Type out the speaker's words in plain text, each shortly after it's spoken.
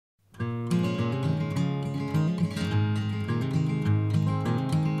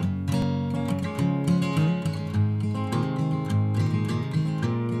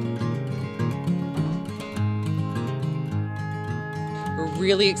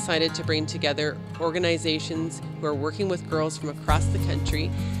really excited to bring together organizations who are working with girls from across the country.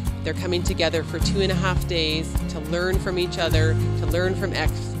 They're coming together for 2.5 days to learn from each other, to learn from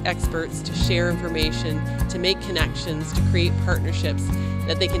experts, to share information, to make connections, to create partnerships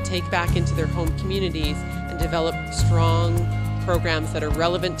that they can take back into their home communities and develop strong programs that are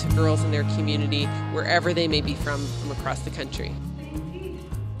relevant to girls in their community wherever they may be from across the country.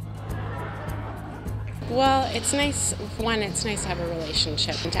 Well, it's nice, one, it's nice to have a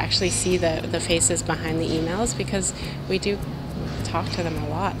relationship and to actually see the faces behind the emails, because we do talk to them a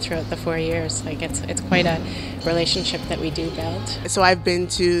lot throughout the 4 years. Like it's quite a relationship that we do build. So I've been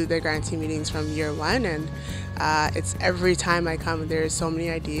to the grantee meetings from year one, and it's every time I come there's so many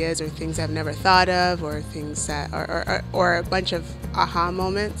ideas or things I've never thought of, or things that or a bunch of aha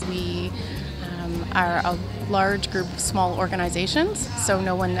moments. We are a large group of small organizations, so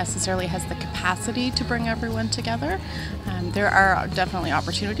no one necessarily has the capacity to bring everyone together. There are definitely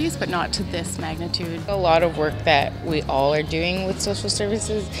opportunities, but not to this magnitude. A lot of work that we all are doing with social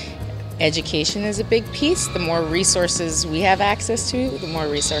services. Education is a big piece. The more resources we have access to, the more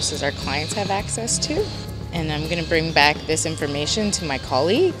resources our clients have access to. And I'm going to bring back this information to my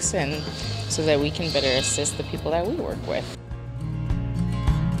colleagues, and so that we can better assist the people that we work with.